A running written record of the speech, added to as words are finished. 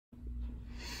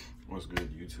What's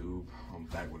good, YouTube? I'm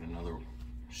back with another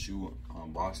shoe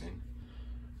unboxing.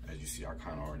 As you see, I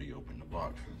kind of already opened the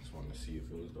box. I just wanted to see if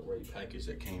it was the right package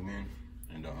that came in.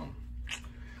 And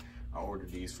I ordered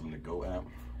these from the Go app.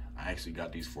 I actually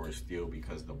got these for a steal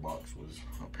because the box was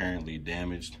apparently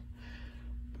damaged.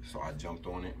 So I jumped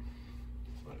on it.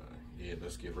 But yeah,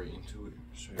 let's get right into it.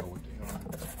 Show y'all what they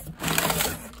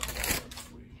are.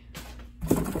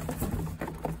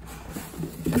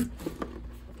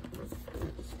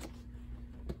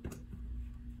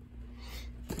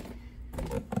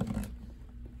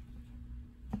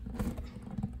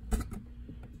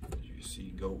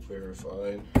 Goat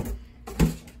verified.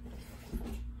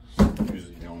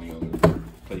 Usually the only other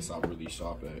place I really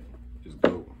shop at is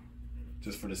Goat.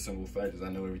 Just for the simple fact is I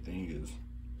know everything is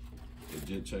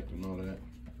legit checked and all that.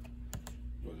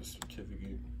 Got a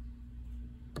certificate.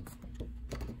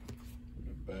 In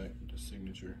the back with the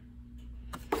signature.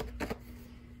 Let's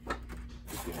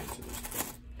get into this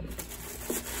thing.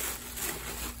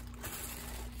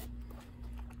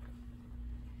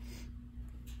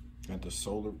 Got the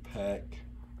solar pack.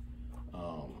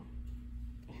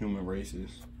 Human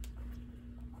races.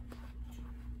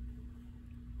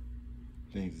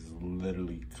 Things is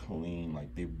literally clean,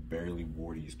 like they barely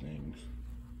wore these things.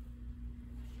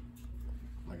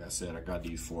 Like I said, I got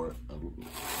these for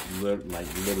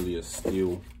literally a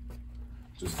steal.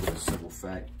 Just for the simple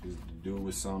fact is the dude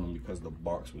was selling them because the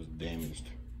box was damaged.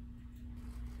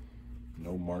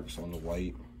 No marks on the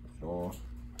white at all.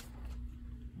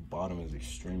 Bottom is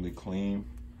extremely clean.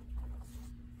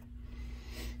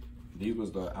 These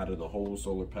was out of the whole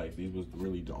solar pack, these was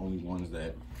really the only ones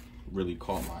that really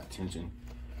caught my attention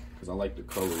because I like the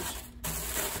colors,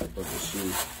 but the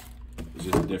shoe is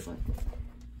just different.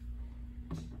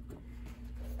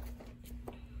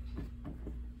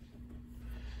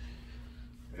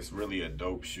 It's really a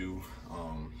dope shoe.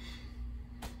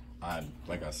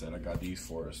 Like I said, I got these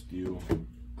for a steal.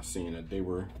 I seen that they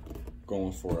were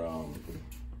going for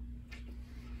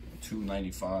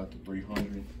 $295 to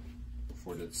 $300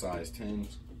 for the size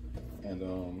 10s,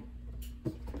 and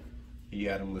he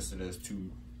had them listed as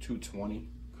 $220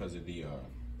 because of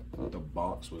the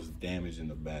box was damaged in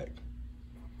the back.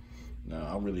 Now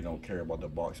I really don't care about the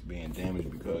box being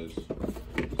damaged because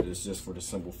it's just for the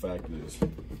simple fact is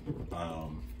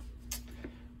I'm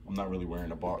not really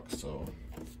wearing a box, so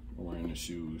I'm wearing the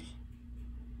shoes.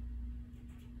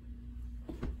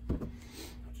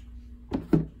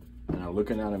 Now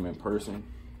looking at them in person,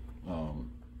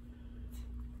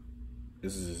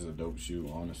 this is just a dope shoe,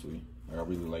 honestly. Like, I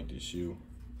really like this shoe.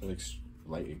 It's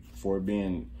like for it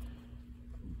being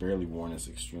barely worn, it's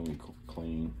extremely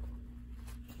clean.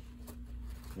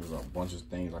 There's a bunch of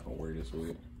things I can wear this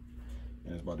with,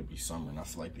 and it's about to be summer, and I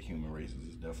feel like the Human Races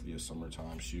is definitely a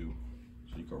summertime shoe.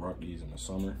 So you can rock these in the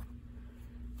summer,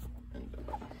 and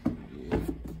yeah.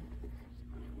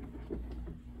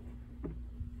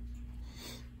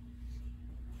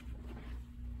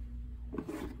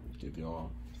 Give y'all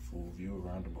a full view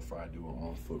around them before I do an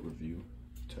on-foot review.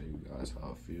 Tell you guys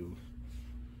how it feels.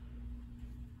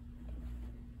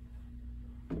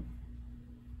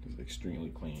 It's an extremely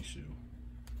clean shoe.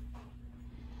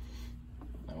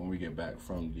 Now when we get back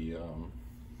from the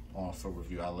on-foot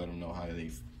review, I'll let them know how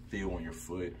they feel on your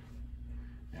foot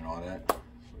and all that.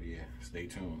 So yeah, stay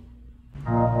tuned.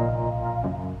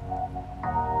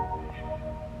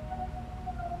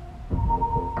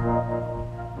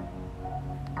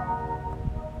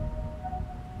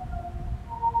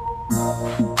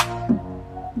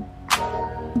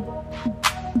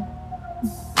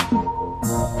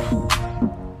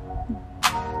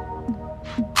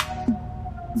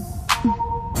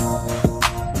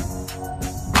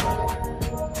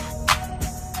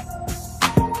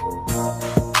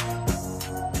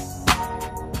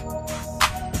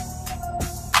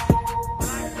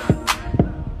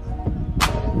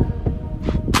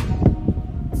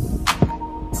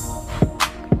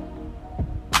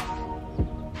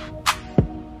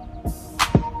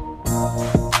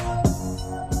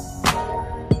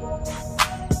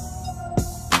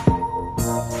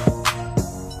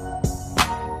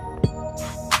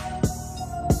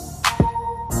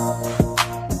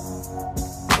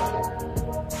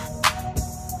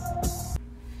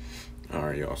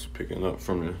 Alright, y'all, so picking up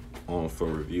from the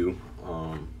on-foot review,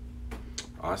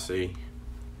 I say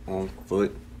on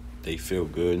foot they feel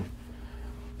good.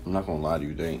 I'm not gonna lie to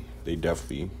you,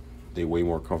 they way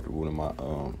more comfortable than my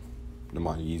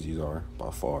Yeezys are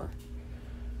by far.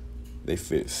 They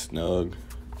fit snug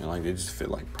and like they just fit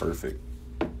like perfect.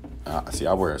 See,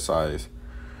 I wear a size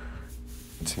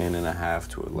 10.5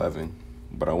 to 11,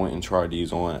 but I went and tried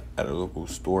these on at a local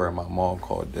store at my mall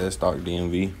called Dead Stock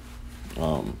DMV.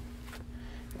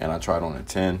 And I tried on a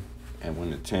 10, and when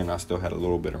the 10, I still had a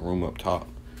little bit of room up top,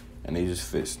 and they just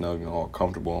fit snug and all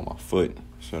comfortable on my foot.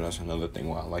 So that's another thing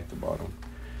why I like the bottom.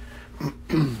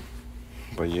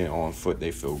 But yeah, on foot they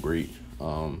feel great.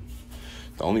 The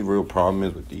only real problem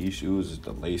is with these shoes is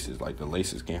the laces. Like, the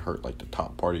laces can hurt like the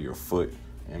top part of your foot,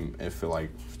 and it feel like,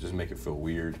 just make it feel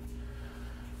weird.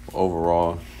 But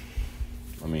overall,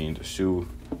 I mean, the shoe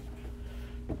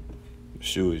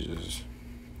is just,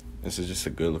 this is just a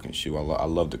good looking shoe. I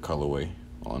love the colorway,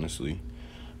 honestly.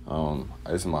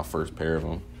 This is my first pair of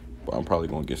them, but I'm probably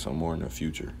gonna get some more in the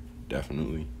future,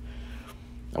 definitely.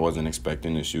 I wasn't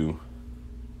expecting the shoe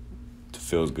to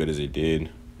feel as good as it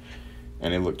did,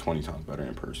 and it looked 20 times better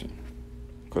in person.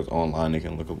 Because online, they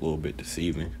can look a little bit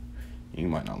deceiving. You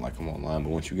might not like them online, but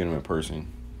once you get them in person,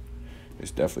 it's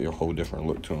definitely a whole different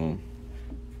look to them.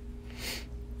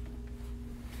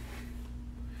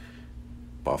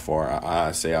 By far,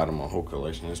 I say out of my whole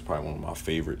collection, it's probably one of my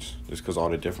favorites. Just because all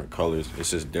the different colors,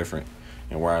 it's just different.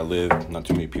 And where I live, not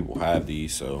too many people have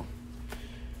these, so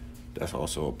that's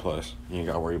also a plus. You ain't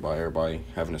got to worry about everybody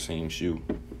having the same shoe.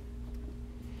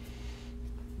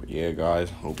 But yeah,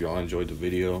 guys, hope y'all enjoyed the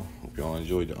video. Hope y'all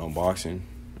enjoyed the unboxing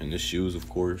and the shoes, of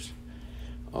course.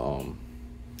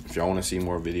 If y'all want to see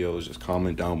more videos, just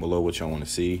comment down below what y'all want to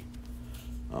see.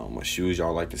 What shoes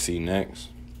y'all like to see next.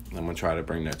 I'm going to try to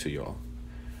bring that to y'all.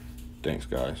 Thanks,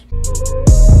 guys.